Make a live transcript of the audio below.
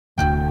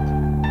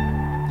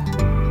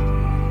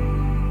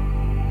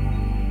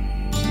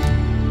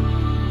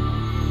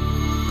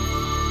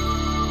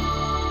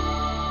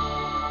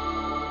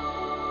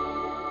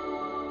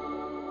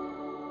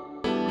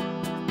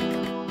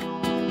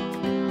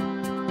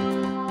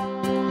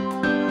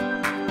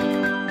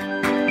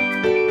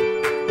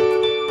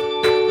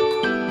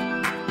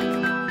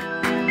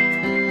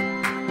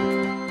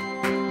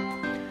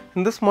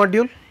In this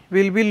module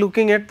we will be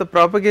looking at the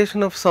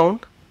propagation of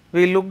sound.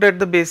 We looked at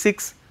the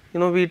basics,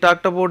 we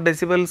talked about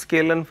decibel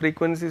scale and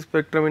frequency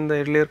spectrum in the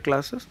earlier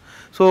classes.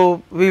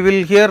 So we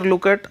will here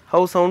look at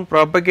how sound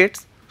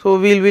propagates. So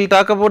we will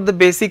talk about the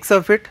basics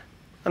of it.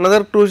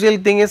 Another crucial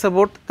thing is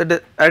about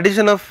the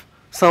addition of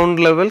sound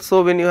levels.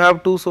 So when you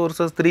have 2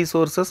 sources, 3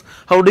 sources,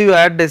 how do you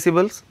add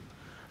decibels?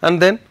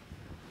 And then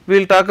we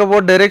will talk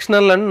about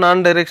directional and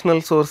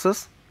non-directional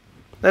sources.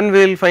 Then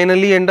we will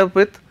finally end up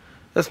with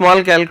a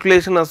small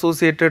calculation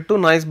associated to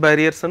noise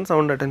barriers and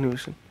sound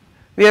attenuation.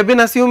 We have been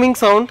assuming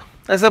sound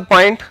as a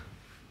point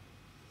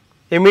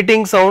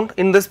emitting sound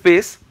in the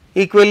space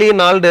equally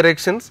in all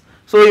directions.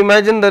 So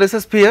imagine there is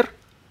a sphere,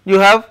 you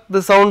have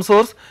the sound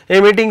source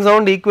emitting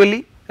sound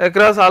equally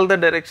across all the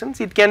directions.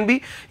 It can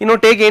be,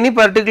 take any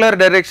particular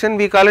direction,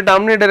 we call it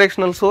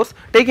omnidirectional source,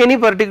 take any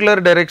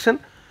particular direction.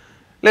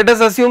 Let us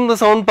assume the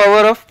sound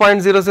power of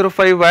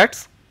 0.005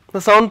 watts. The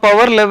sound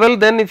power level,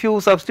 then if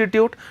you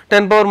substitute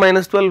 10 power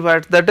minus 12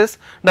 watts, that is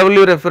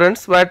W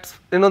reference watts,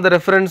 the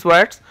reference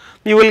watts,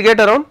 you will get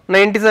around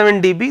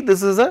 97 dB.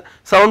 This is a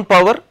sound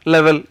power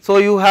level. So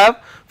you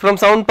have from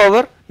sound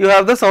power, you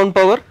have the sound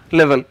power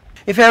level.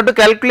 If you have to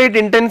calculate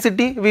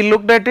intensity, we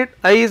looked at it,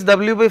 I is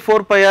W by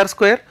 4 pi r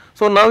square.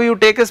 So now you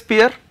take a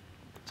sphere.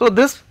 So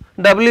this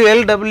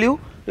WLW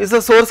is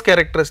a source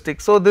characteristic.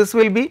 So this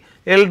will be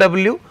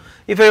LW.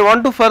 If I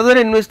want to further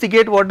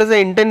investigate what is the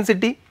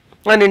intensity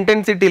and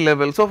intensity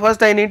level. So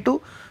first I need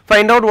to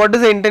find out what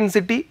is the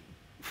intensity.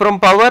 From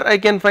power I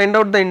can find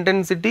out the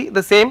intensity,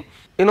 the same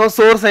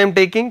source I am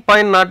taking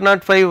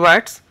 0.005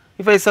 watts.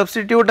 If I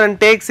substitute and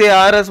take say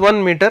R as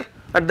 1 meter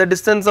at the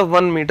distance of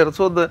 1 meter.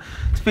 So the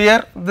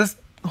sphere, this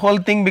whole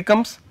thing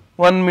becomes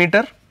 1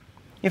 meter.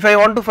 If I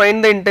want to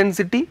find the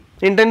intensity,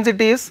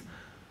 intensity is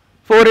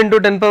 4 into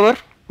 10 power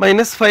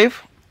minus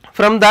 5.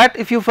 From that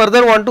if you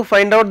further want to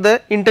find out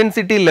the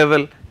intensity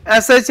level,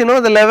 as such the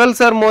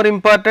levels are more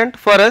important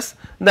for us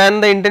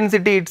than the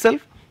intensity itself.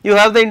 You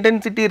have the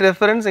intensity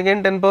reference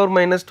again 10 power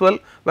minus 12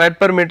 watt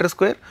per meter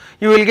square,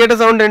 you will get a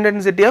sound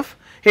intensity of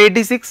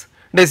 86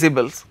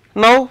 decibels.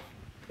 Now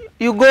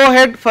you go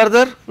ahead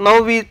further,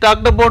 now we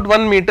talked about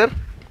 1 meter,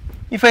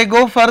 if I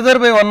go further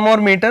by 1 more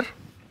meter,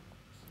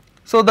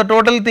 so the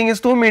total thing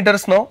is 2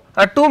 meters now.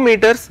 At 2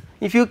 meters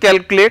if you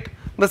calculate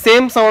the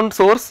same sound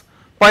source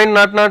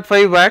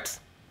 0.005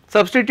 watts,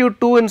 substitute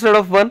 2 instead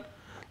of 1,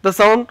 the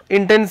sound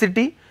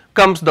intensity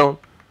comes down.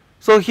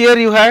 So here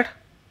you had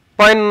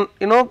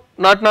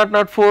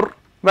 0.0004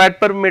 watt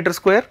per meter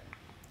square,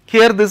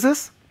 here this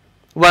is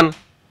 1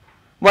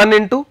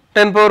 into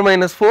 10 power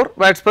minus 4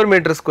 watts per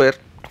meter square.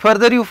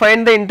 Further you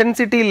find the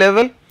intensity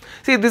level.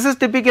 See, this is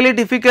typically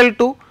difficult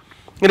to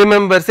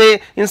remember.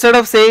 Say instead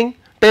of saying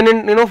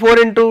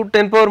 4 into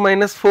 10 power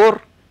minus 4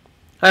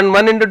 and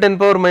 1 into 10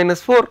 power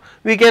minus 4,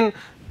 we can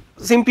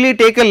simply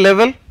take a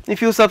level.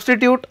 If you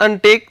substitute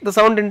and take the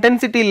sound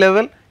intensity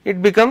level, it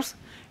becomes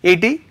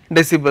 80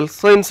 decibels.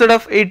 So instead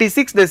of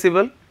 86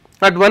 decibel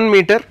at 1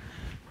 meter,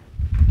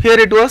 here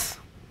it was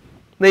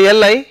the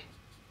Li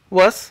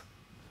was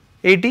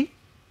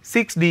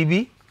 86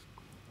 dB.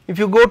 If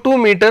you go 2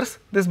 meters,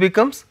 this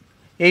becomes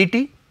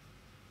 80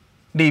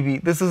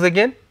 dB. This is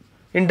again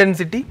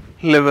intensity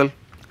level.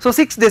 So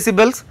 6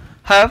 decibels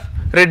have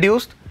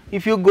reduced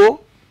if you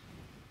go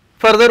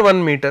further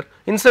 1 meter.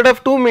 Instead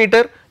of 2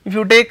 meter, if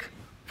you take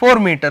 4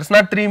 meters,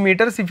 not 3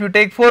 meters, if you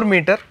take 4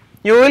 meter,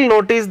 you will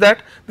notice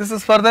that this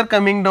is further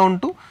coming down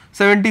to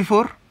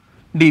 74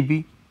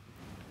 dB.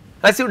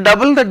 As you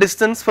double the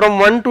distance from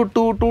 1 to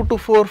 2, 2 to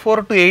 4,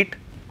 4 to 8,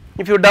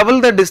 if you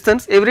double the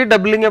distance, every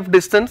doubling of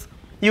distance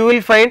you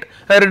will find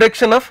a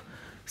reduction of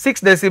 6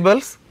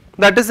 decibels,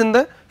 that is in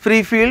the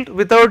free field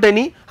without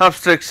any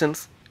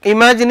obstructions.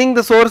 Imagining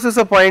the source is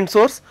a point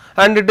source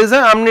and it is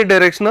a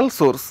omnidirectional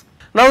source.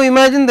 Now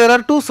imagine there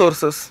are 2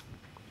 sources.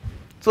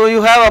 So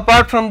you have,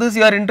 apart from this,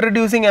 you are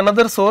introducing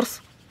another source.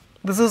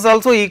 This is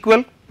also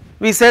equal.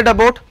 We said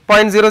about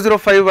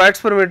 0.005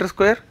 watts per meter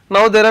square.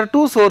 Now there are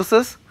 2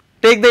 sources.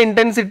 Take the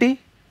intensity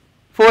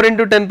 4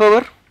 into 10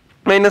 power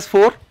minus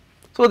 4.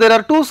 So there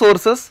are 2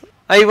 sources,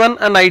 I1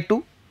 and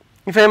I2.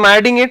 If I am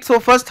adding it, so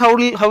first how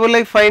will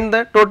I find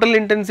the total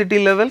intensity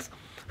levels?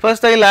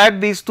 First I will add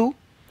these 2,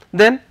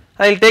 then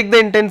I will take the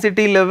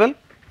intensity level.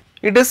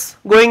 It is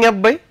going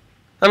up by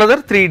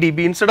another 3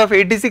 dB. Instead of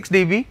 86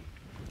 dB,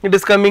 it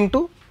is coming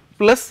to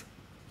plus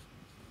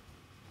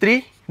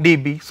 3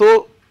 dB.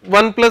 So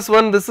 1 plus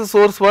 1, this is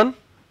source 1,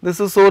 this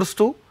is source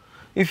 2.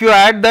 If you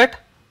add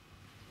that,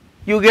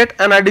 you get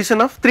an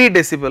addition of 3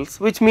 decibels,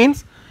 which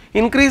means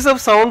increase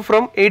of sound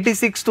from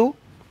 86 to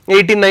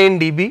 89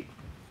 dB.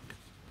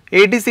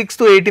 86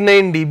 to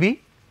 89 dB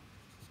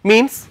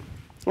means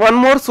one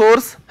more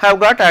source have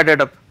got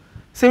added up.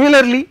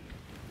 Similarly,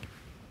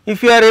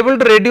 if you are able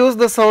to reduce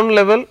the sound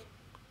level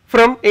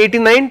from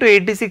 89 to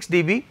 86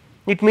 dB,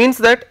 it means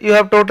that you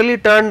have totally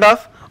turned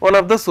off one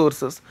of the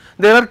sources.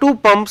 There are 2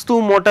 pumps,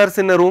 2 motors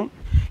in a room,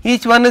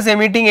 each one is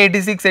emitting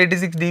 86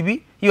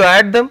 dB, you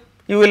add them,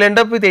 you will end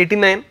up with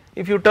 89.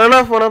 If you turn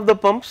off one of the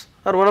pumps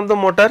or one of the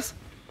motors,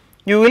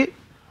 you will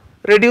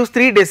reduce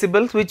 3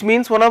 decibels, which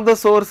means one of the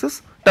source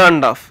is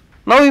turned off.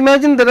 Now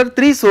imagine there are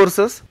 3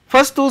 sources,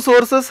 first 2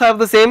 sources have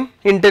the same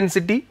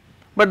intensity,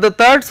 but the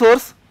third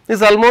source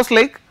is almost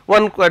like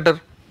 1/4,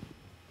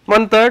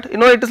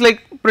 1/3, it is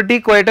like pretty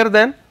quieter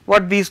than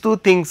what these two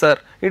things are.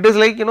 It is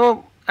like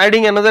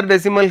adding another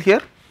decimal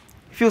here.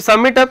 If you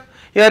sum it up,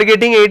 you are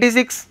getting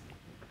 86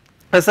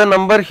 as a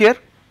number here.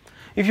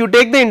 If you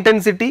take the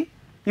intensity,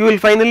 you will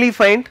finally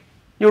find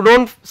you do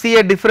not see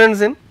a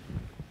difference in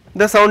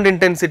the sound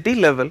intensity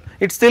level,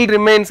 it still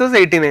remains as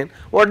 89.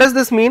 What does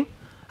this mean?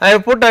 I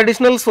have put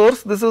additional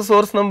source, this is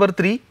source number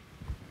 3.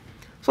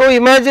 So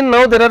imagine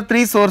now there are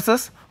 3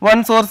 sources,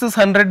 one source is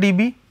 100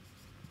 dB,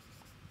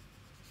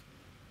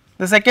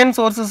 the second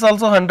source is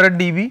also 100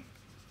 dB.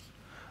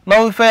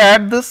 Now if I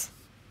add this,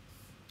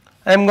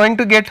 I am going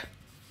to get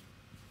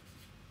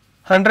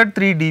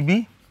 103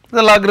 dB,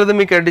 the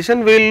logarithmic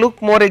addition. We will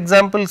look more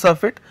examples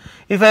of it.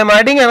 If I am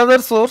adding another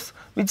source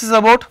which is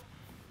about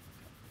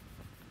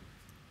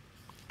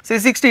say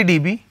 60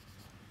 dB,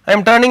 I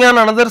am turning on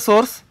another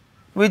source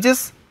which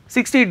is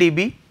 60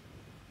 dB.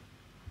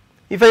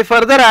 If I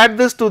further add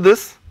this to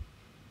this,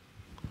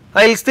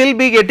 I will still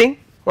be getting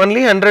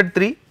only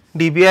 103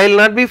 dB, I will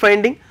not be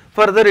finding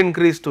further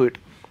increase to it.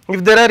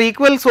 If there are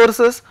equal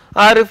sources,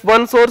 or if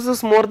one source is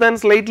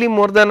slightly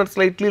more than or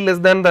slightly less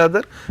than the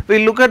other, we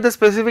will look at the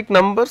specific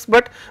numbers,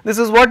 but this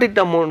is what it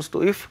amounts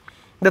to. If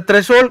the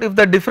threshold, if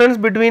the difference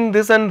between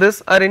this and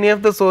this or any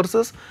of the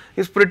sources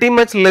is pretty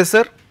much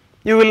lesser,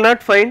 you will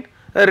not find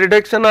a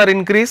reduction or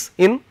increase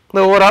in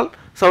the overall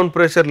sound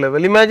pressure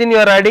level. Imagine you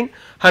are adding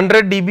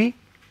 100 dB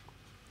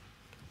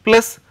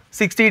plus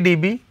 60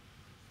 dB,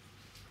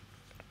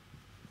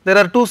 there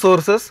are 2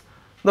 sources,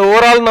 the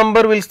overall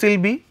number will still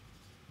be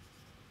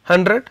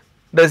 100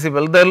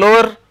 decibel, the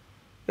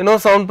lower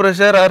sound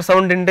pressure or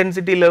sound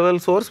intensity level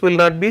source will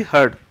not be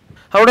heard.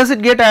 How does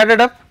it get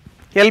added up?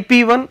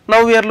 LP1,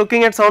 now we are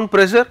looking at sound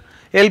pressure,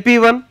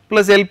 LP1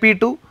 plus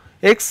LP2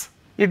 x,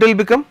 it will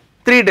become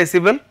 3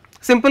 decibel.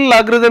 Simple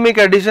logarithmic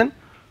addition,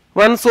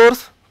 1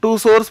 source, 2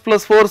 source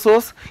plus 4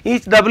 source,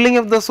 each doubling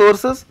of the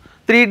sources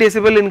 3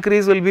 decibel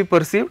increase will be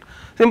perceived.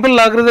 Simple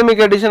logarithmic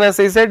addition, as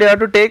I said, you have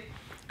to take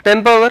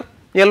 10 power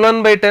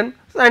L1 by 10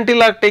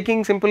 until are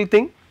taking simple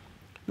thing.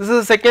 This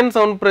is the second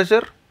sound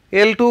pressure,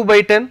 L2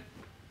 by 10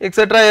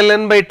 etc.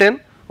 Ln by 10,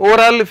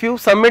 overall if you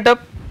sum it up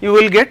you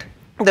will get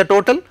the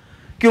total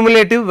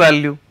cumulative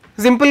value.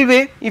 Simple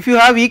way, if you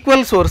have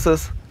equal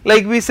sources,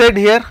 like we said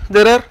here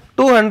there are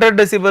 200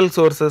 decibel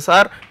sources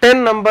or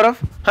 10 number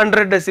of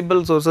 100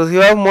 decibel sources, you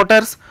have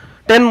motors,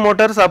 10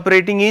 motors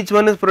operating, each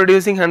one is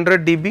producing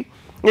 100 dB,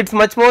 it is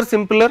much more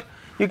simpler,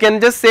 you can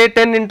just say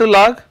 10 into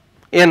log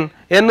n,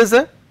 n is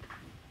a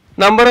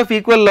number of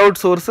equal loud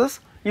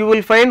sources, you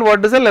will find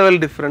what is the level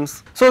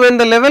difference. So when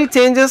the level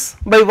changes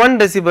by 1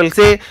 decibel,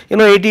 say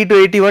 80 to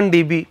 81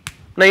 dB,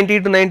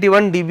 90 to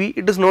 91 dB,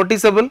 it is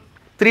noticeable,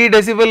 3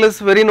 decibel is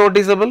very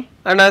noticeable,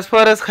 and as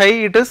far as high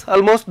it is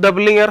almost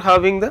doubling or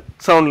halving the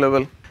sound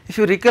level. If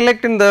you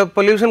recollect, in the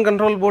pollution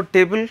control board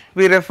table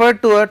we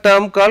referred to a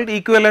term called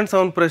equivalent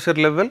sound pressure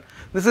level.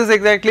 This is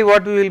exactly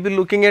what we will be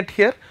looking at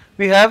here.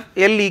 We have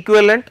L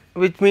equivalent,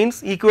 which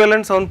means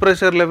equivalent sound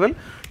pressure level.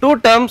 2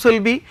 terms will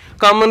be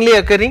commonly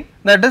occurring,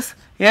 that is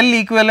L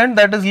equivalent,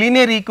 that is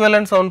linear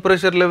equivalent sound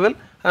pressure level,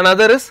 and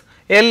other is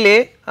LA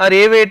or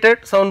A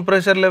weighted sound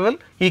pressure level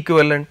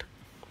equivalent.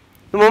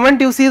 The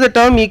moment you see the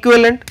term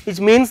equivalent, which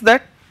means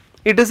that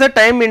it is a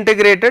time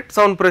integrated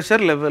sound pressure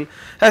level.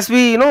 As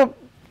we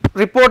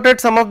reported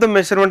some of the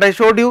measurement, I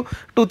showed you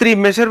 2-3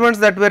 measurements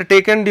that were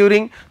taken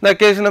during the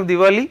occasion of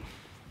Diwali.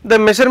 The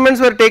measurements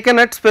were taken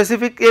at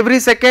specific, every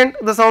second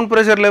the sound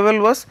pressure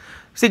level was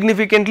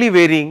significantly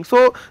varying.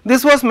 So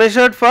this was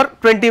measured for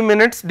 20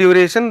 minutes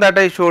duration that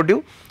I showed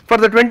you. For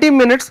the 20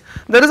 minutes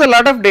there is a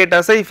lot of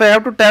data. So if I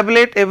have to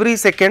tabulate every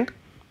second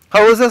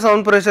how is the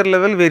sound pressure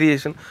level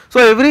variation. So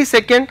every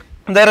second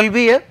there will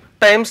be a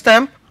time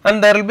stamp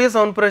and there will be a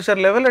sound pressure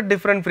level at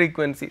different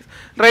frequencies.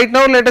 Right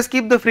now let us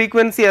keep the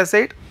frequency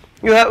aside,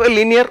 you have a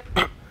linear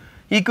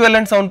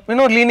equivalent sound,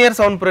 linear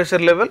sound pressure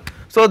level.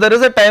 So there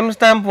is a time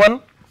stamp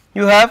 1,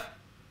 you have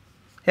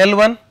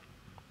L1,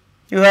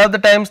 you have the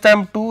time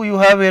stamp 2, you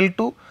have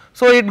L2,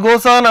 so it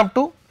goes on up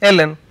to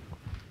Ln.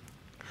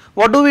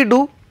 What do we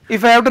do?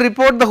 If I have to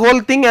report the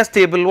whole thing as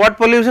table, what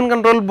pollution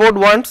control board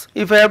wants,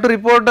 if I have to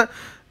report the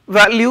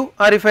value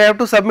or if I have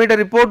to submit a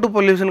report to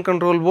pollution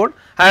control board,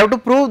 I have to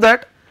prove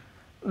that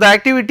the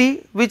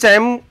activity which I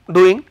am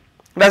doing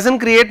does not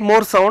create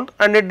more sound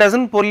and it does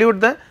not pollute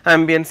the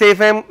ambience. Say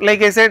if I am,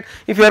 like I said,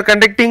 if you are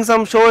conducting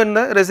some show in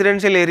the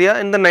residential area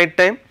in the night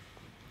time,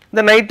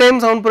 the night time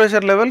sound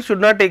pressure level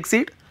should not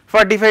exceed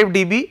 45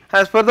 dB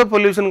as per the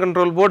pollution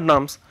control board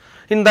norms.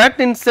 In that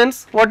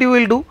instance, what you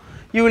will do,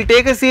 you will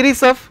take a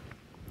series of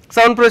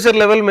sound pressure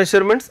level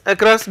measurements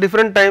across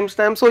different time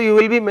stamps. So you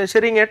will be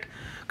measuring it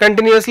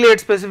continuously at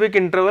specific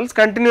intervals,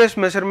 continuous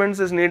measurements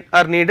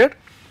are needed.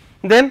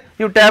 Then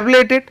you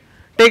tabulate it,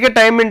 take a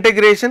time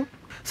integration,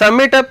 sum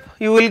it up,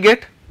 you will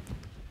get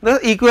the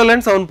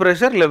equivalent sound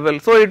pressure level.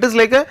 So, it is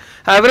like a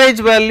average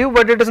value,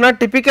 but it is not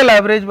typical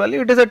average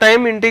value, it is a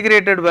time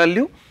integrated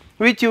value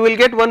which you will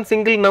get one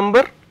single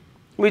number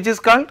which is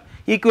called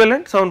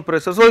equivalent sound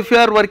pressure. So, if you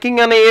are working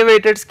on a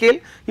weighted scale,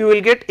 you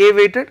will get a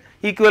weighted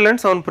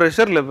equivalent sound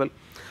pressure level.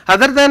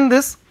 Other than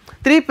this,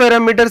 3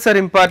 parameters are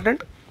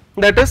important,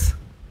 that is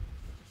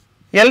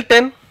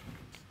L10,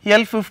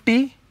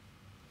 L50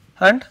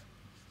 and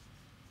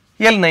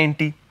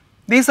L90.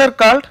 These are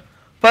called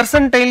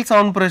percentile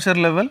sound pressure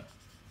level,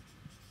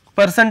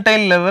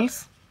 percentile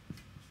levels.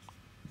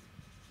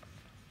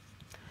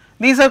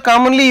 These are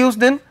commonly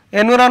used in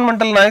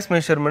environmental noise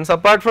measurements.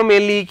 Apart from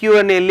LEQ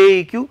and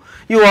LAEQ,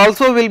 you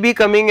also will be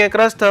coming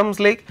across terms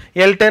like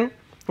L10,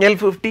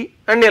 L50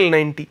 and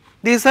L90.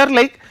 These are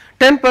like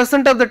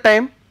 10% of the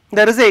time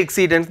there is a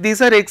exceedance.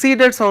 These are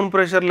exceeded sound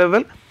pressure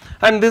level,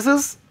 and this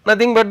is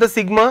nothing but the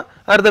sigma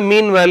or the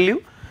mean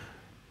value.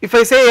 If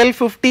I say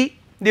L50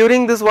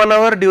 during this 1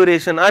 hour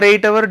duration or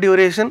 8 hour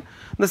duration,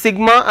 the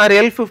sigma or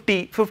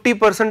L50 50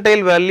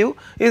 percentile value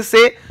is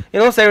say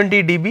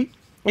 70 dB.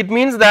 It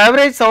means the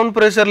average sound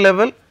pressure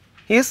level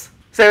is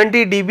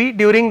 70 dB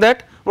during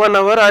that 1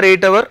 hour or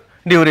 8 hour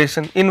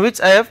duration in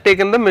which I have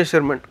taken the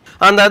measurement.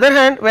 On the other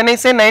hand, when I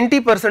say 90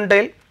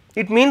 percentile,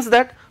 it means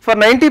that for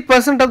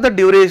 90% of the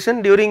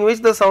duration during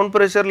which the sound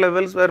pressure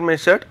levels were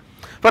measured,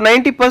 for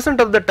 90%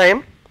 of the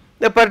time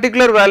a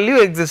particular value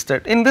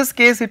existed. In this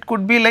case, it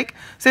could be like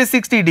say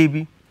 60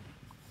 dB.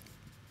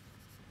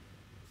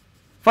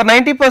 For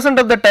 90%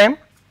 of the time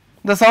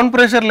the sound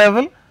pressure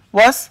level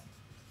was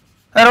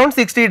around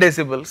 60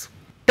 decibels.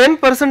 10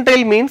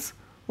 percentile means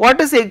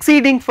what is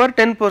exceeding for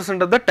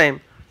 10% of the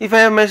time. If I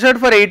have measured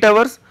for 8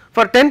 hours,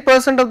 for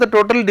 10% of the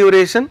total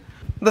duration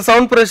the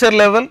sound pressure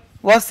level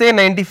was say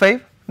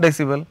 95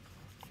 decibel.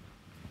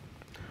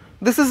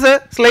 This is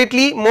a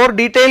slightly more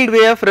detailed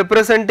way of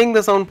representing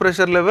the sound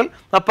pressure level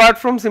apart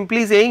from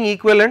simply saying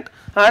equivalent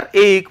or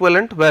A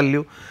equivalent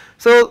value.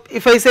 So,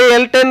 if I say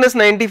L10 is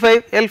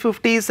 95,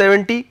 L50 is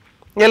 70,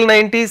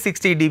 L90 is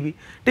 60 dB.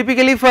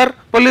 Typically for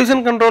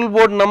pollution control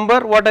board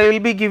number, what I will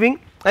be giving?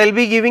 I will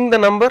be giving the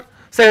number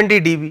 70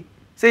 dB.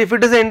 Say if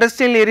it is an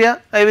industrial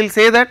area, I will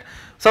say that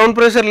sound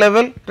pressure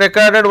level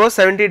recorded was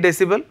 70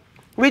 decibel,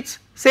 which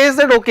says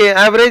that okay,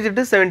 average it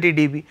is 70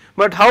 dB,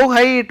 but how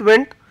high it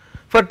went?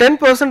 For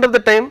 10% of the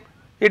time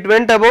it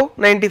went above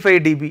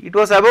 95 dB, it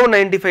was above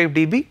 95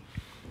 dB,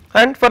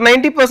 and for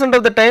 90%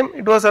 of the time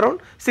it was around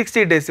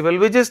 60 decibel,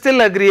 which is still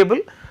agreeable.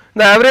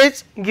 The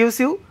average gives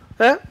you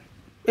a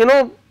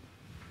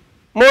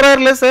more or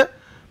less a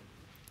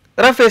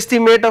rough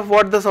estimate of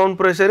what the sound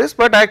pressure is,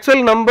 but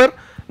actual number,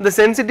 the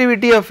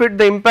sensitivity of it,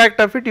 the impact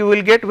of it, you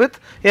will get with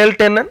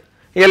L10 and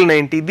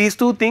L90. These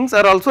two things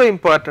are also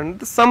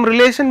important. Some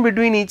relation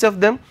between each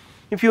of them,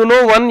 if you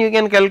know one, you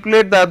can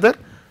calculate the other.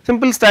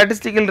 Simple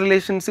statistical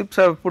relationships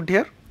I have put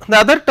here. The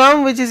other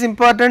term which is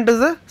important is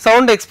the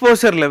sound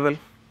exposure level.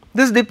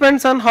 This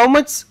depends on how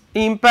much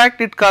impact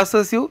it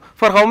causes you,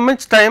 for how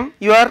much time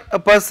you are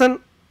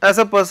as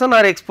a person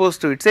are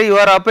exposed to it. Say you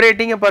are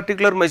operating a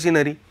particular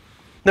machinery,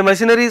 the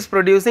machinery is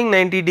producing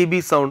 90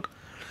 dB sound.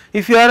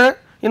 If you are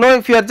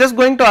if you are just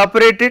going to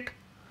operate it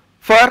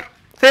for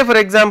say for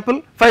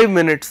example 5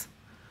 minutes,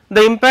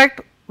 the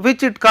impact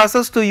which it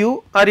causes to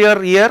you or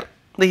your ear,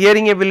 the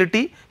hearing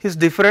ability is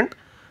different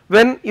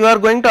when you are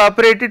going to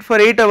operate it for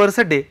 8 hours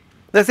a day.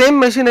 The same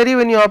machinery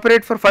when you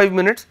operate for 5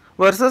 minutes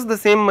versus the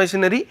same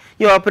machinery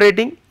you are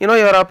operating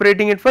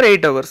it for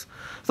 8 hours.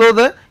 So,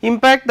 the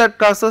impact that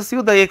causes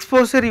you, the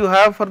exposure you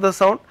have for the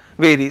sound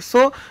varies.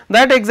 So,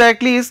 that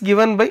exactly is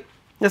given by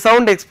the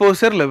sound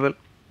exposure level.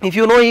 If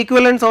you know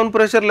equivalent sound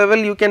pressure level,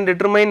 you can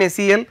determine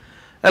SEL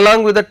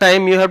along with the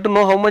time. You have to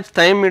know how much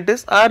time it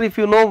is, or if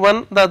you know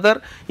one, the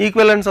other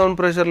equivalent sound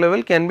pressure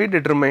level can be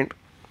determined.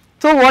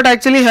 So, what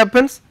actually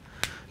happens?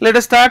 Let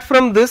us start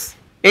from this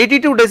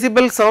 82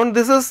 decibel sound.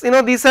 This is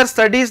these are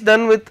studies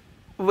done with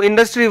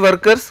industry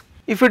workers.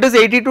 If it is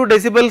 82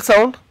 decibel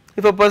sound,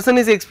 if a person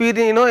is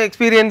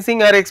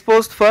experiencing or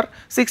exposed for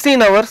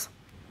 16 hours,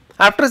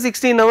 after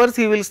 16 hours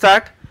he will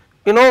start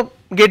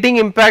getting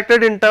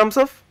impacted in terms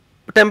of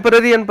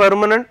temporary and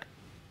permanent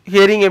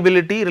hearing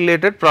ability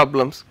related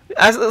problems.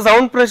 As the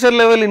sound pressure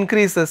level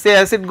increases, say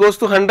as it goes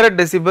to 100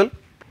 decibel,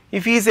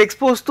 if he is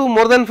exposed to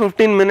more than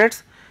 15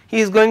 minutes, he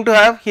is going to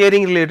have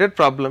hearing related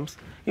problems.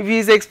 If he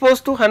is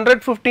exposed to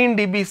 115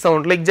 dB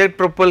sound like jet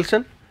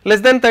propulsion,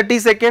 less than 30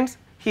 seconds,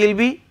 he will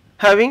be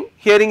having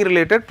hearing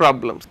related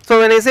problems. So,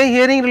 when I say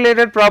hearing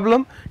related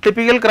problem,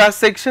 typical cross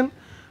section,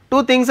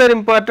 two things are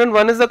important.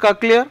 One is the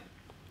cochlear,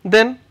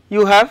 then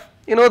you have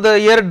the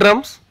ear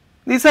drums.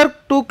 These are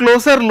two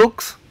closer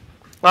looks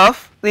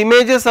of the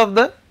images of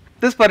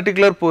this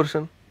particular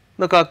portion,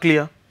 the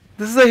cochlea.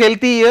 This is a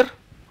healthy ear.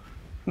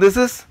 This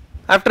is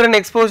after an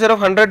exposure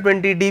of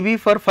 120 dB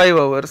for 5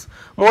 hours.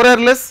 More or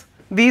less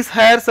these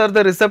hairs or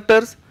the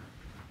receptors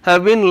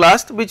have been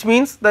lost, which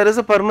means there is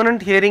a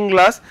permanent hearing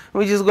loss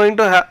which is going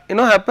to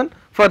happen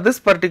for this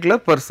particular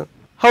person.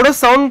 How does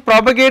sound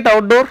propagate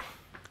outdoor?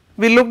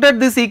 We looked at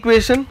this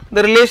equation,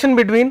 the relation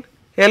between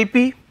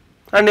LP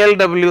and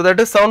LW, that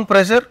is sound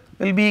pressure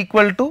will be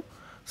equal to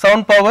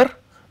sound power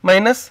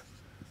minus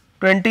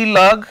 20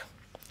 log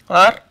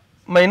r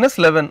minus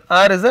 11,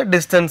 r is a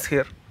distance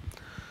here.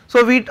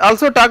 So, we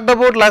also talked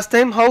about last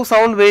time how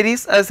sound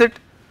varies as it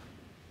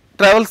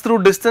travels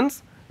through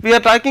distance. We are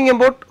talking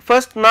about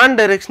first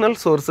non-directional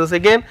sources,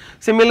 again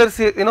similar,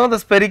 the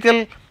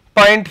spherical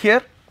point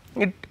here,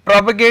 it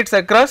propagates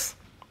across,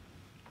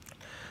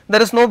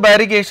 there is no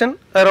variegation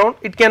around,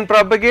 it can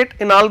propagate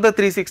in all the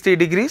 360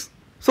 degrees.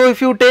 So,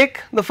 if you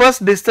take the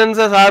first distance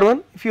as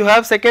R1, if you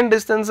have second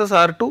distance as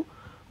R2,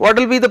 what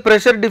will be the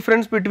pressure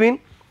difference between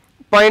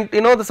point,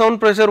 the sound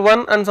pressure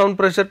 1 and sound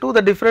pressure 2,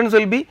 the difference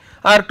will be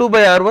R2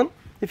 by R1.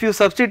 If you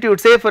substitute,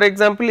 say for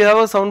example you have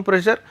a sound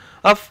pressure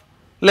of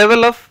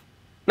level of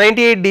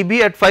 98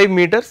 dB at 5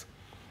 meters,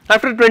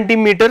 after 20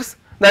 meters,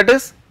 that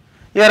is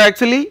you are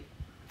actually,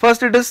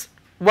 first it is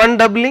 1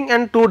 doubling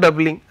and 2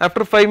 doubling,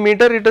 after 5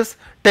 meter it is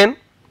 10,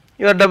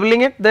 you are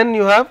doubling it, then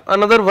you have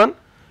another one,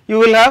 you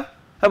will have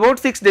about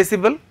 6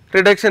 decibel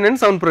reduction in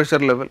sound pressure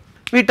level.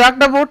 We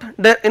talked about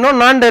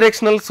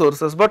non-directional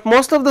sources, but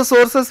most of the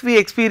sources we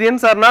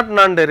experience are not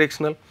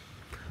non-directional.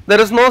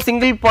 There is no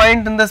single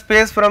point in the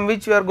space from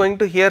which you are going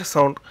to hear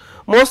sound.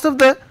 Most of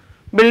the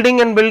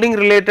building and building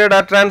related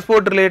or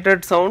transport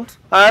related sounds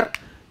are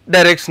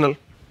directional.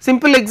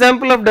 Simple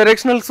example of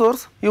directional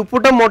source, you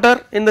put a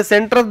motor in the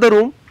center of the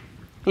room,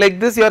 like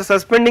this you are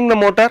suspending the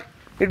motor,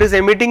 it is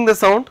emitting the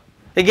sound,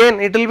 again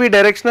it will be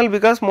directional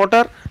because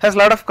motor has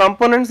lot of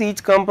components,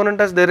 each component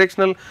has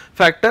directional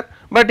factor,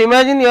 but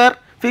imagine you are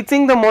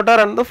fixing the motor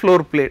on the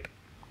floor plate.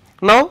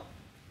 Now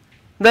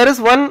there is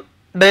one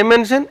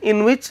dimension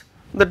in which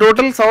the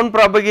total sound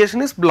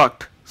propagation is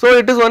blocked, so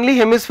it is only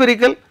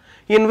hemispherical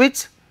in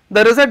which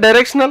there is a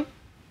directional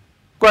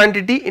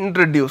quantity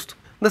introduced.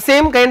 The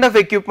same kind of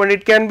equipment,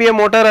 it can be a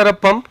motor or a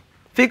pump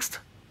fixed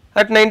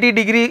at 90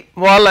 degree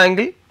wall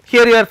angle,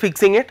 here you are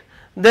fixing it,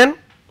 then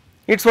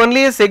it is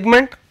only a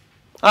segment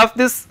of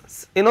this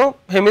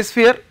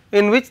hemisphere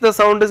in which the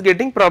sound is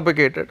getting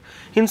propagated.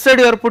 Instead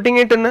you are putting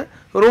it in a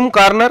room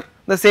corner,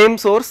 the same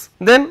source,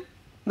 then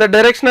the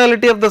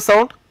directionality of the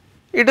sound,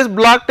 it is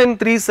blocked in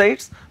 3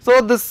 sides.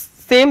 So, this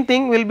same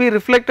thing will be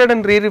reflected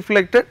and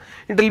re-reflected,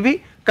 it will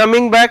be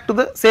coming back to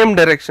the same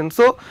direction.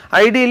 So,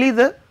 ideally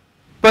the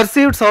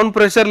perceived sound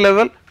pressure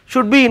level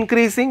should be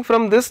increasing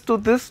from this to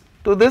this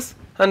to this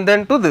and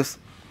then to this.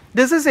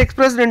 This is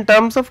expressed in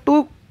terms of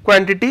 2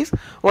 quantities,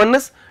 one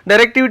is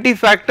directivity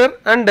factor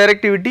and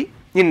directivity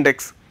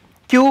index.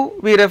 Q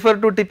we refer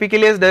to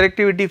typically as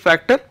directivity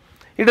factor,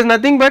 it is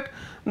nothing but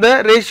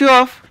the ratio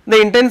of the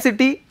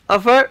intensity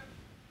of a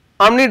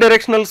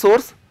omnidirectional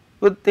source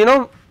with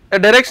a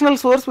directional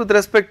source with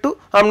respect to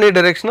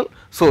omnidirectional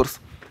source.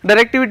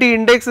 Directivity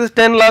index is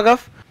 10 log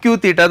of q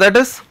theta, that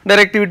is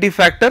directivity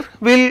factor.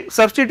 We will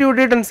substitute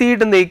it and see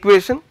it in the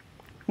equation.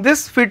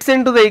 This fits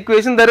into the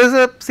equation, there is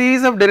a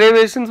series of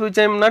derivations which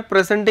I am not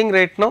presenting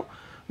right now.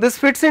 This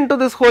fits into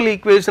this whole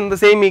equation, the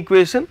same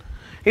equation,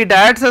 it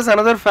adds as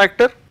another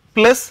factor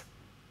plus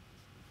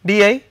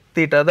di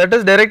theta, that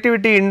is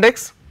directivity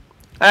index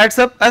adds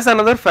up as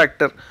another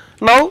factor.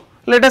 Now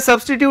let us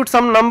substitute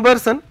some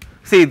numbers and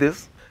see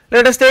this.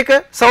 Let us take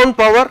a sound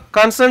power,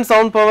 constant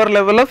sound power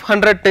level of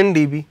 110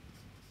 dB,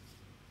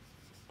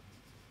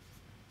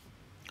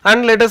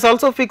 and let us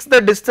also fix the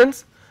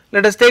distance,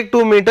 let us take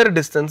 2 meter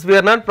distance, we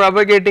are not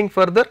propagating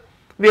further,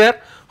 we are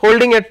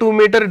holding a 2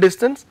 meter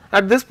distance.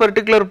 At this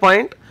particular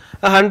point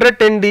a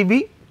 110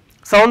 dB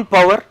sound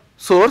power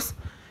source,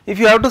 if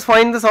you have to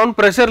find the sound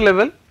pressure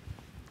level,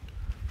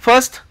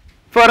 first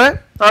for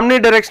a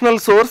omnidirectional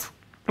source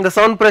the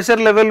sound pressure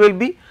level will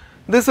be,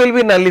 this will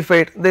be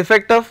nullified, the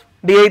effect of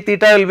di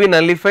theta will be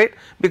nullified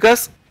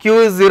because q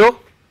is 0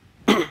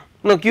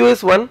 no q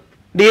is 1,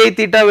 di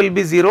theta will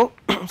be 0,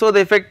 so the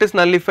effect is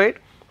nullified.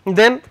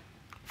 Then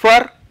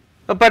for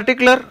a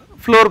particular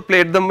floor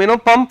plate,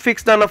 the pump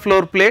fixed on a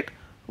floor plate,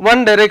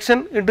 one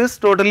direction it is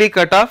totally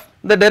cut off,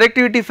 the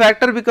directivity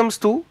factor becomes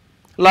 2,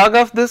 log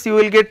of this you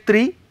will get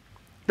 3,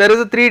 there is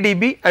a 3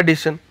 dB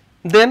addition.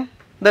 Then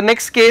the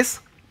next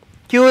case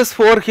q is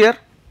 4 here,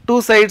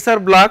 2 sides are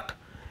blocked,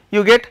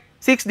 you get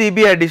 6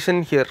 dB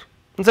addition here,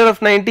 instead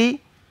of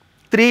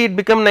 93 it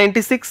become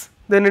 96,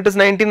 then it is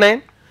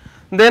 99.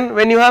 Then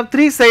when you have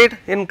 3 side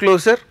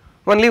enclosure,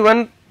 only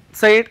one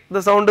side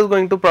the sound is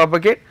going to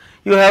propagate,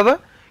 you have a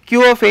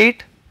q of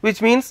 8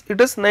 which means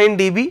it is 9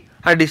 dB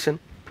addition.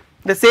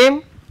 The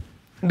same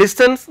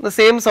distance, the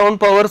same sound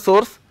power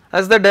source,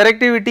 as the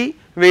directivity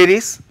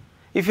varies,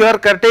 if you are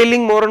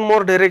curtailing more and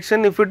more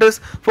direction, if it is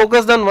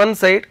focused on one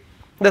side,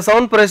 the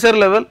sound pressure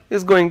level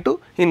is going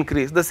to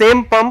increase. The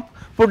same pump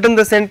put in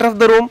the center of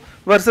the room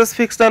versus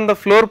fixed on the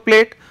floor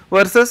plate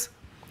versus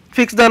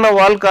fixed on a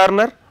wall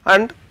corner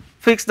and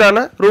fixed on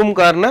a room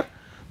corner,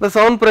 the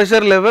sound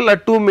pressure level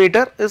at 2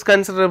 meter is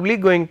considerably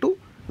going to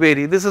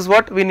vary. This is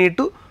what we need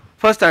to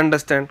first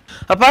understand.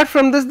 Apart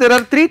from this, there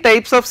are 3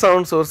 types of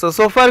sound sources.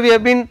 So far we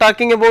have been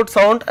talking about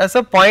sound as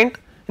a point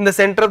in the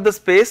center of the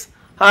space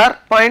or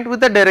point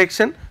with a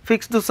direction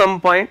fixed to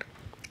some point.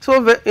 So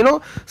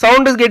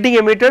sound is getting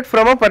emitted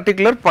from a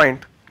particular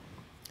point.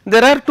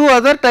 There are two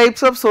other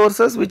types of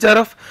sources which are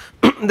of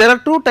there are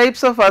two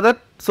types of other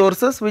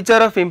sources which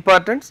are of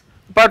importance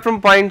apart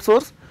from point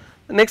source.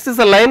 Next is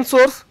a line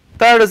source,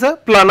 third is a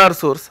planar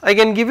source. I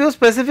can give you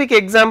specific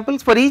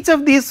examples. For each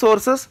of these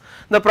sources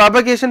the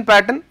propagation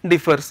pattern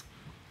differs.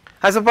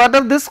 As a part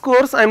of this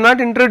course I am not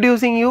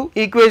introducing you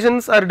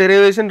equations or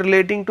derivation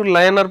relating to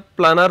line or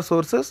planar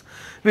sources.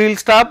 We will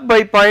stop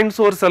by point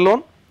source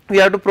alone. We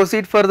have to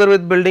proceed further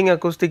with building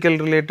acoustical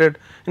related,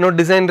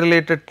 design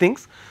related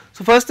things.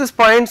 So first is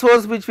point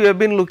source, which we have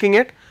been looking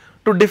at.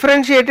 To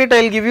differentiate it,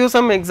 I will give you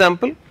some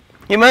example.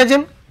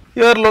 Imagine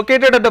you are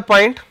located at a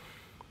point,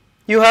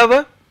 you have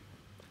a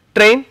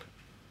train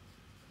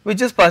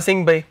which is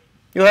passing by,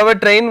 you have a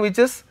train which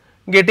is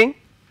getting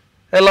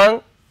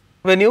along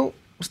when you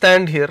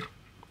stand here.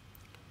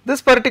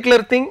 This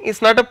particular thing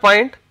is not a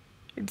point,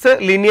 it is a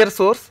linear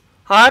source,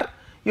 or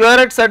you are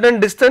at certain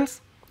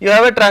distance, you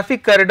have a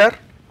traffic corridor,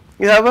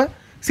 you have a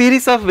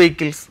series of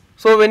vehicles.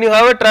 So when you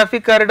have a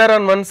traffic corridor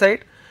on one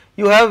side,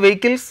 you have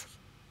vehicles,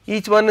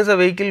 each one is a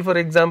vehicle, for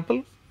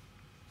example.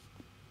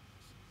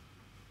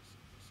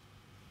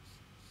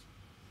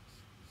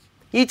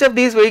 Each of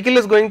these vehicle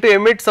is going to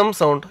emit some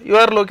sound. You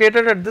are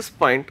located at this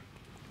point.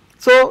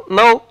 So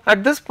now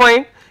at this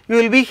point you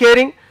will be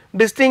hearing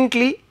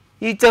distinctly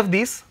each of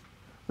these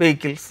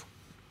vehicles.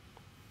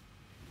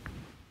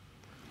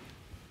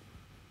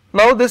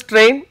 Now this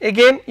train,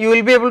 again you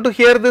will be able to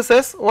hear this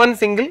as one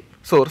single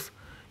source.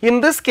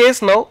 In this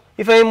case now,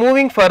 if I am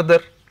moving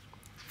further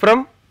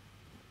from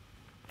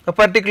a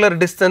particular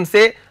distance,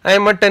 say I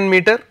am at 10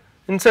 meter,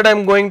 instead I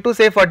am going to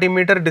say 40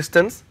 meter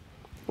distance,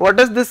 what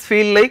does this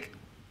feel like?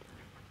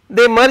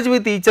 They merge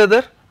with each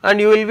other and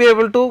you will be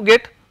able to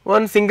get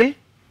one single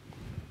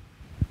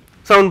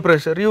sound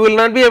pressure. You will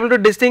not be able to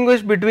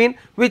distinguish between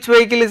which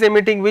vehicle is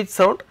emitting which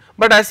sound,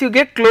 but as you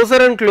get closer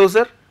and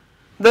closer,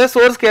 the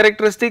source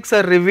characteristics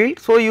are revealed.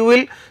 So you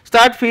will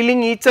start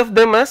feeling each of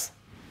them as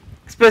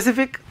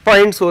specific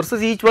point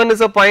sources, each one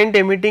is a point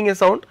emitting a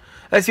sound.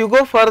 As you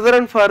go further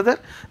and further,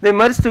 they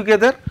merge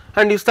together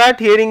and you start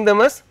hearing them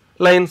as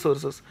line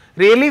sources.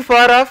 Really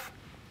far off,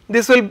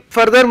 this will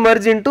further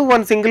merge into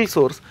one single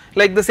source.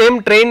 Like the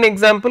same train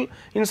example,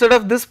 instead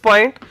of this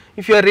point,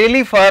 if you are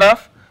really far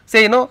off,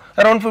 say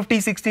around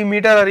 50-60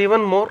 meter or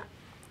even more,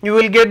 you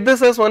will get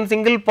this as one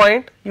single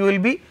point, you will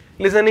be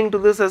listening to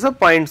this as a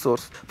point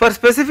source. For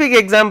specific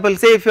example,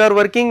 say if you are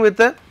working with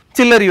a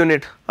chiller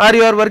unit or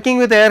you are working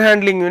with air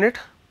handling unit,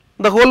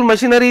 the whole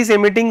machinery is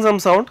emitting some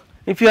sound.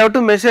 If you have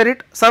to measure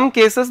it, some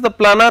cases the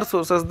planar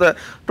sources, the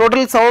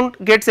total sound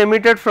gets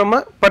emitted from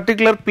a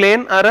particular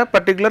plane or a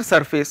particular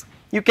surface.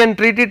 You can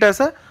treat it as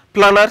a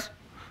planar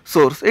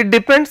source. It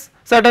depends,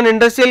 certain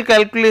industrial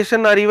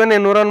calculation or even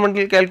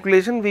environmental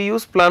calculation we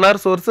use planar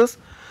sources.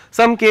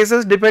 Some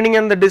cases depending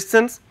on the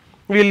distance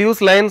we will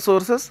use line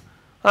sources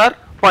or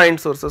point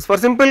sources. For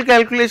simple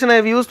calculation I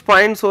have used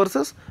point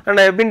sources and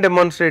I have been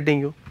demonstrating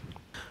you.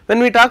 When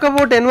we talk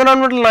about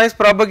environmental noise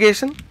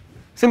propagation,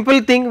 simple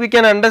thing we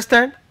can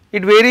understand,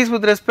 it varies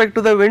with respect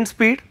to the wind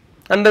speed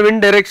and the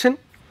wind direction.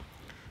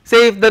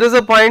 Say if there is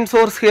a point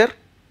source here,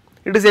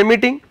 it is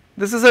emitting,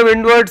 this is a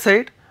windward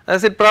side,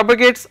 as it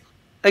propagates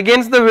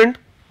against the wind,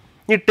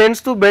 it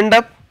tends to bend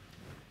up,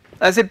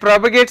 as it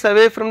propagates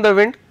away from the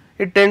wind,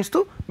 it tends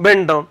to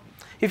bend down.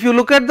 If you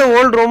look at the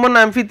old Roman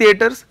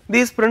amphitheaters,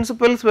 these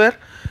principles were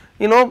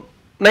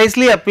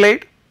nicely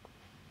applied.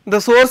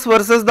 The source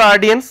versus the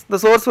audience, the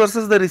source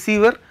versus the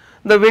receiver,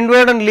 the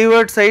windward and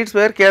leeward sides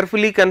were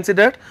carefully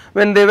considered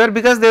when they were,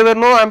 because there were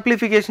no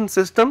amplification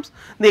systems,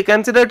 they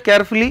considered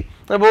carefully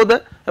about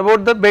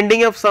the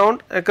bending of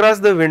sound across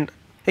the wind.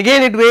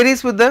 Again it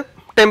varies with the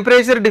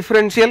temperature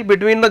differential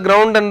between the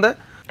ground and the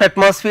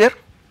atmosphere.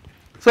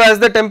 So as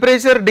the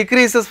temperature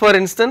decreases, for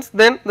instance,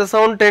 then the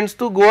sound tends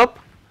to go up,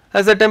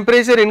 as the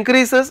temperature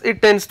increases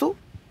it tends to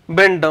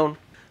bend down.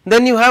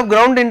 Then you have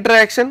ground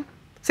interaction,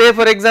 say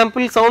for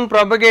example sound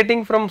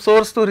propagating from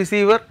source to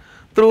receiver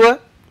through a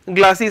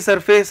glassy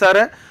surface or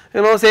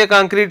a say a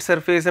concrete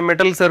surface, a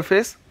metal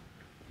surface,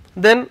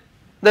 then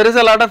there is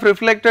a lot of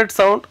reflected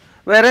sound,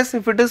 whereas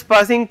if it is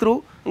passing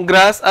through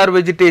grass or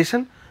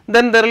vegetation,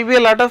 then there will be a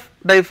lot of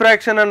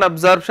diffraction and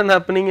absorption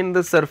happening in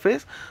this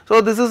surface. So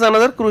this is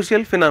another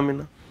crucial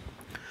phenomena.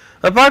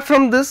 Apart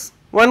from this,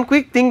 one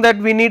quick thing that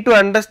we need to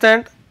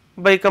understand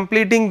by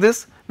completing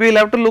this, we will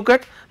have to look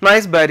at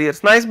noise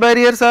barriers. Noise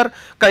barriers are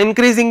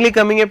increasingly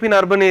coming up in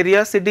urban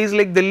areas. Cities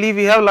like Delhi,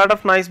 we have a lot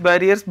of noise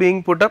barriers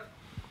being put up.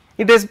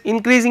 It is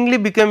increasingly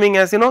becoming,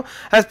 as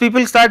as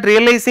people start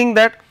realizing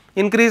that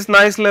increased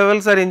noise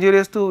levels are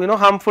injurious to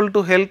harmful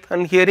to health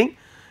and hearing,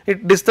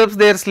 it disturbs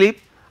their sleep,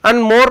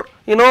 and more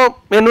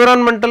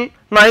environmental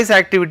noise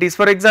activities.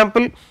 For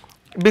example,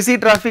 busy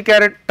traffic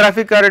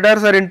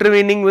corridors are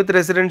intervening with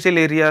residential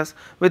areas,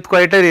 with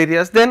quieter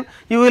areas, then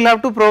you will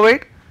have to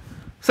provide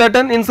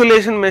certain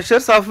insulation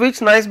measures, of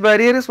which noise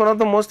barrier is one of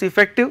the most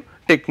effective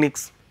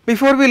techniques.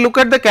 Before we look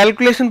at the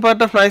calculation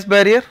part of noise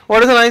barrier,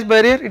 what is a noise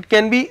barrier? It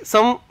can be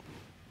some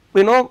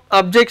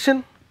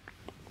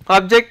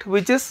object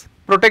which is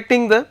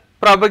protecting the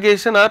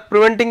propagation or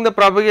preventing the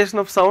propagation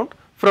of sound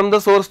from the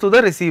source to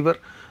the receiver.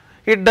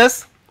 It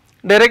does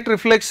direct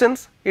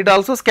reflections, it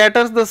also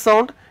scatters the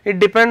sound, it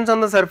depends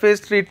on the surface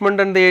treatment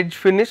and the edge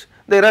finish.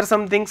 There are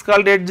some things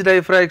called edge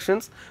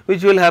diffractions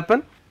which will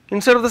happen.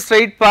 Instead of the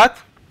straight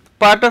path,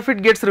 part of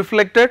it gets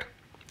reflected,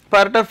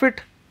 part of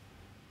it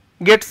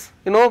gets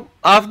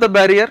off the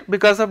barrier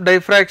because of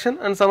diffraction,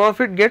 and some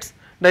of it gets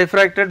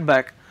diffracted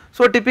back.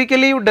 So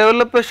typically you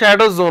develop a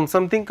shadow zone,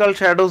 something called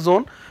shadow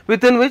zone,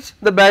 within which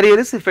the barrier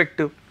is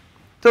effective.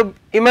 So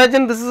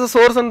imagine this is a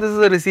source and this is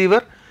a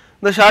receiver.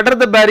 The shorter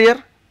the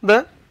barrier,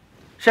 the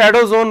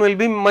shadow zone will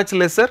be much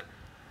lesser.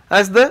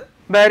 As the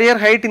barrier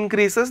height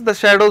increases, the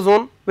shadow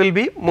zone will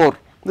be more.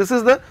 This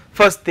is the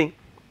first thing.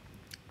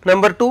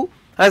 Number 2,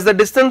 as the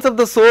distance of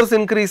the source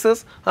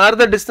increases or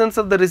the distance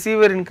of the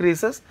receiver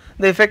increases,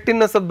 the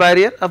effectiveness of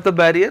the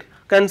barrier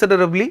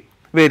considerably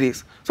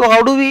varies. So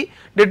how do we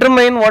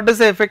determine what is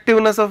the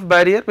effectiveness of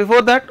barrier?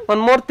 Before that, one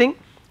more thing,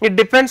 it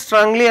depends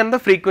strongly on the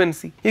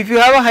frequency. If you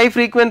have a high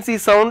frequency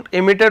sound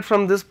emitted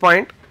from this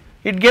point,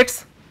 it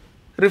gets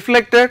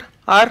reflected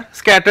or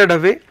scattered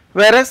away,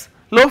 whereas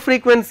low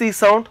frequency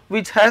sound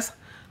which has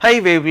high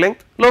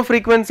wavelength, low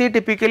frequency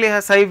typically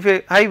has high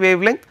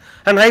wavelength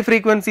and high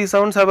frequency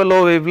sounds have a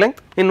low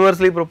wavelength,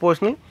 inversely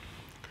proportional.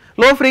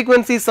 Low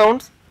frequency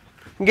sounds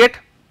get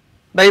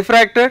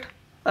diffracted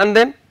and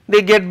then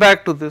they get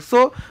back to this.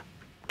 So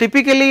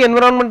typically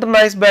environmental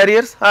noise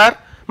barriers are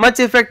much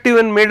effective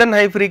in mid and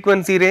high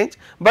frequency range,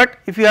 but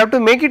if you have to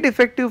make it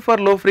effective for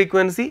low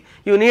frequency,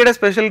 you need a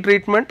special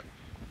treatment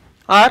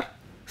or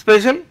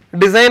special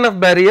design of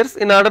barriers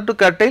in order to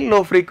curtail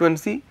low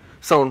frequency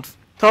sounds.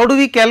 So how do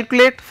we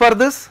calculate for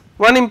this?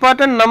 One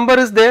important number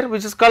is there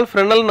which is called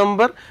Fresnel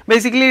number.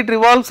 Basically it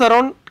revolves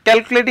around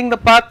calculating the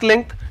path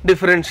length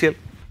differential.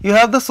 You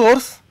have the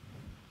source,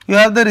 you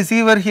have the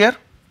receiver here,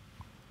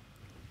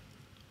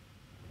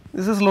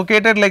 this is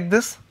located like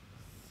this,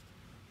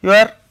 you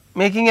are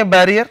making a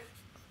barrier,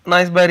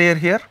 noise barrier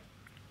here.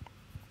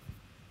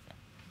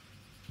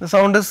 The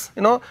sound is,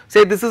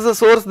 say this is a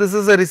source, this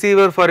is a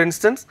receiver for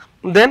instance,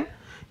 then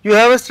you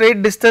have a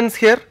straight distance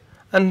here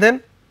and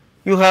then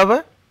you have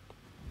a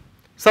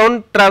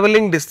sound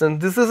travelling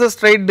distance. This is a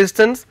straight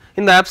distance.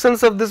 In the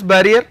absence of this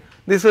barrier,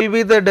 this will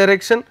be the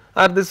direction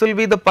or this will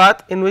be the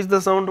path in which the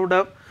sound would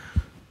have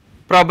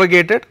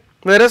propagated,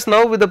 whereas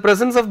now with the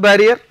presence of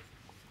barrier,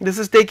 this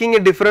is taking a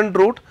different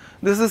route.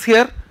 This is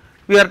here,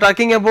 we are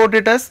talking about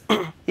it as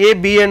A,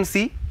 B and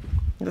C.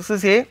 This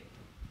is A,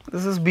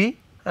 this is B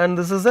and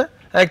this is the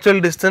actual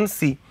distance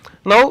C.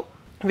 Now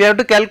we have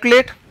to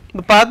calculate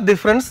the path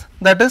difference,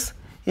 that is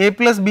A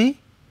plus B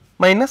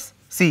minus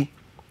C.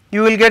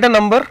 You will get a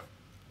number.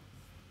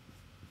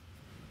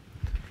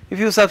 If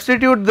you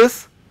substitute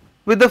this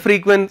with the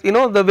frequency,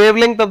 the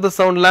wavelength of the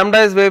sound, lambda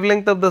is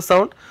wavelength of the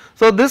sound.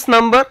 So this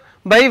number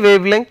by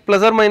wavelength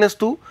plus or minus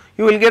 2,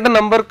 you will get a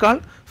number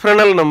called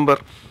Fresnel number.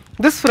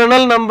 This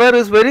Fresnel number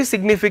is very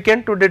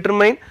significant to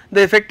determine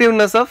the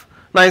effectiveness of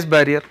noise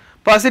barrier.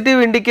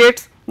 Positive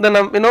indicates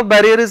the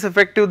barrier is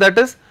effective, that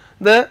is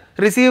the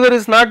receiver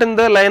is not in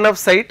the line of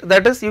sight,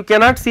 that is you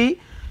cannot see,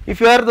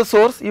 if you are the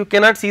source you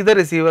cannot see the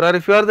receiver, or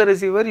if you are the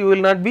receiver you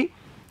will not be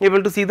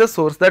able to see the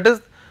source, that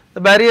is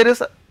the barrier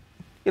is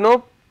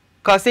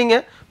causing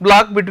a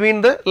block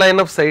between the line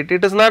of sight,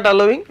 it is not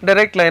allowing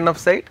direct line of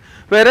sight,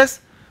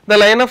 whereas the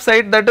line of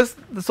sight, that is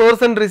the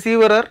source and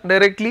receiver are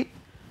directly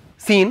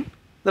seen,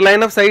 the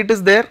line of sight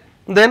is there,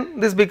 then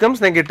this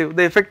becomes negative,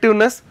 the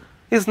effectiveness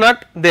is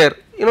not there,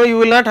 you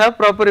will not have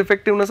proper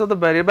effectiveness of the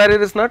barrier,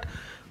 barrier is not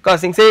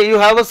causing. Say you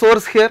have a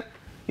source here,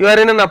 you are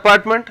in an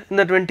apartment in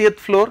the 20th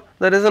floor,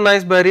 there is a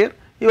noise barrier,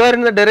 you are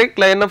in the direct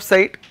line of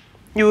sight,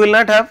 you will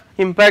not have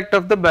impact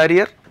of the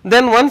barrier.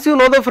 Then once you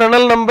know the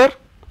Fresnel number,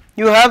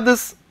 you have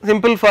this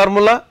simple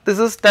formula, this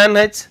is tan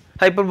h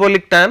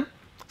hyperbolic tan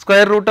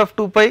square root of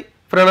 2 pi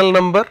Fresnel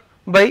number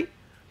by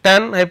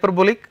tan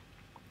hyperbolic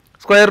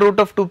square root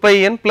of 2 pi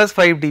n plus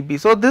 5 dB.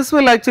 So this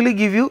will actually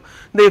give you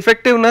the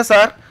effectiveness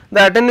or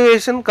the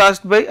attenuation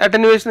caused by,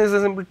 attenuation is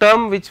a simple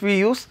term which we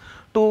use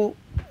to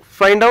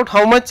find out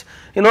how much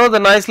the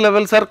noise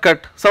levels are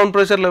cut, sound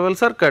pressure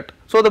levels are cut.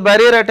 So the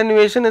barrier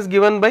attenuation is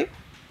given by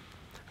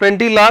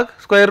 20 log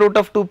square root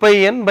of 2 pi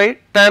n by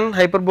tan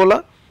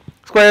hyperbola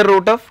square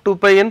root of 2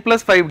 pi n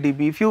plus 5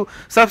 dB. If you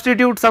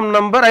substitute some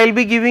number, I will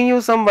be giving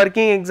you some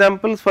working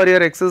examples for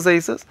your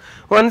exercises.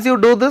 Once you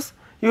do this,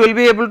 you will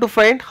be able to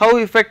find how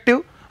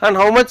effective and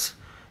how much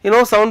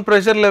sound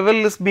pressure level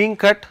is being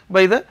cut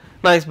by the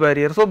noise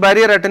barrier. So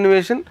barrier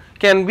attenuation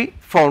can be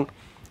found.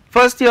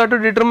 First you have to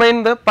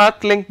determine the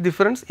path length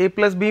difference, A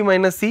plus B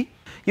minus C.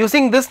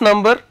 Using this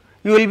number,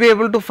 you will be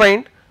able to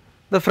find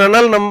the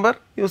Fresnel number.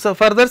 You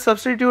further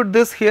substitute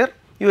this here,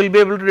 you will be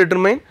able to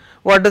determine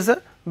what is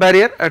a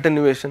barrier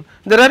attenuation.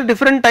 There are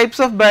different types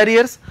of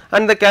barriers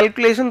and the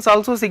calculations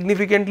also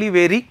significantly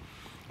vary,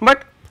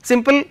 but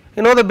simple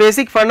the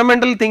basic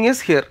fundamental thing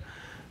is here.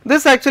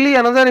 This actually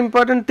another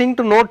important thing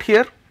to note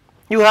here,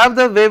 you have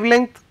the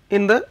wavelength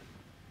in the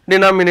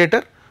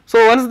denominator.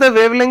 So once the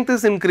wavelength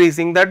is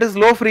increasing, that is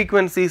low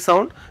frequency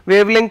sound,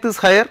 wavelength is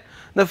higher,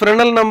 the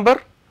Fresnel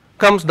number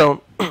comes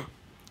down.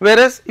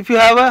 whereas if you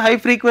have a high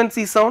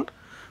frequency sound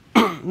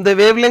the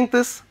wavelength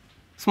is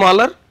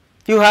smaller,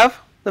 you have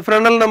the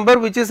Fresnel number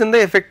which is in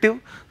the effective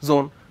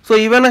zone. So,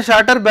 even a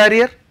shorter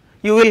barrier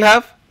you will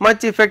have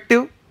much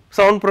effective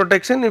sound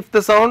protection if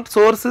the sound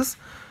source is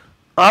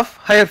of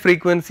higher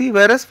frequency,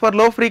 whereas for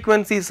low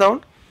frequency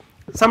sound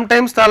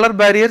sometimes taller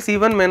barriers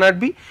even may not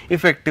be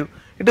effective.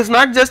 It is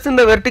not just in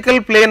the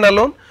vertical plane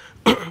alone.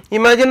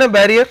 Imagine a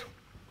barrier,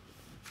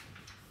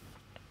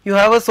 you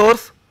have a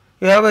source,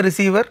 you have a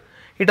receiver,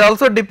 it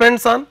also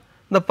depends on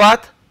the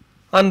path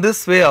on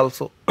this way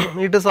also,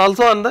 it is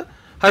also on the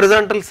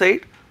horizontal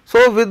side.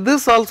 So, with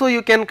this also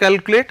you can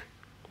calculate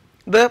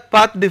the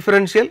path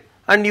differential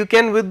and you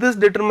can with this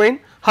determine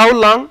how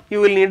long you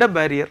will need a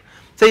barrier.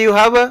 Say you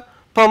have a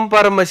pump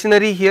or a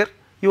machinery here,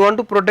 you want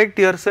to protect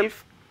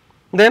yourself,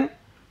 then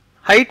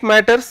height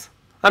matters,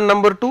 and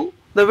number 2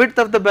 the width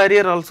of the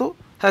barrier also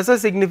has a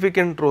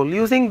significant role.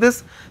 Using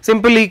this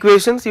simple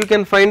equations you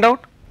can find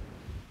out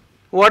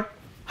what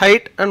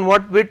height and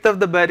what width of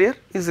the barrier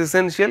is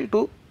essential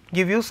to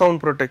give you sound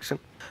protection.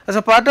 As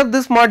a part of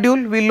this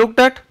module we looked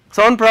at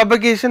sound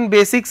propagation,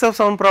 basics of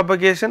sound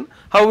propagation,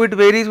 how it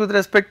varies with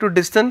respect to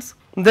distance,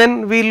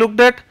 then we looked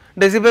at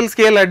decibel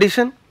scale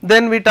addition,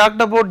 then we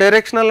talked about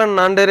directional and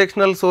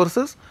non-directional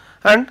sources,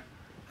 and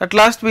at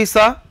last we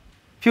saw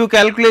few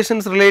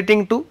calculations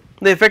relating to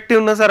the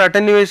effectiveness or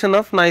attenuation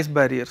of noise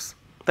barriers.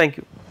 Thank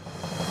you.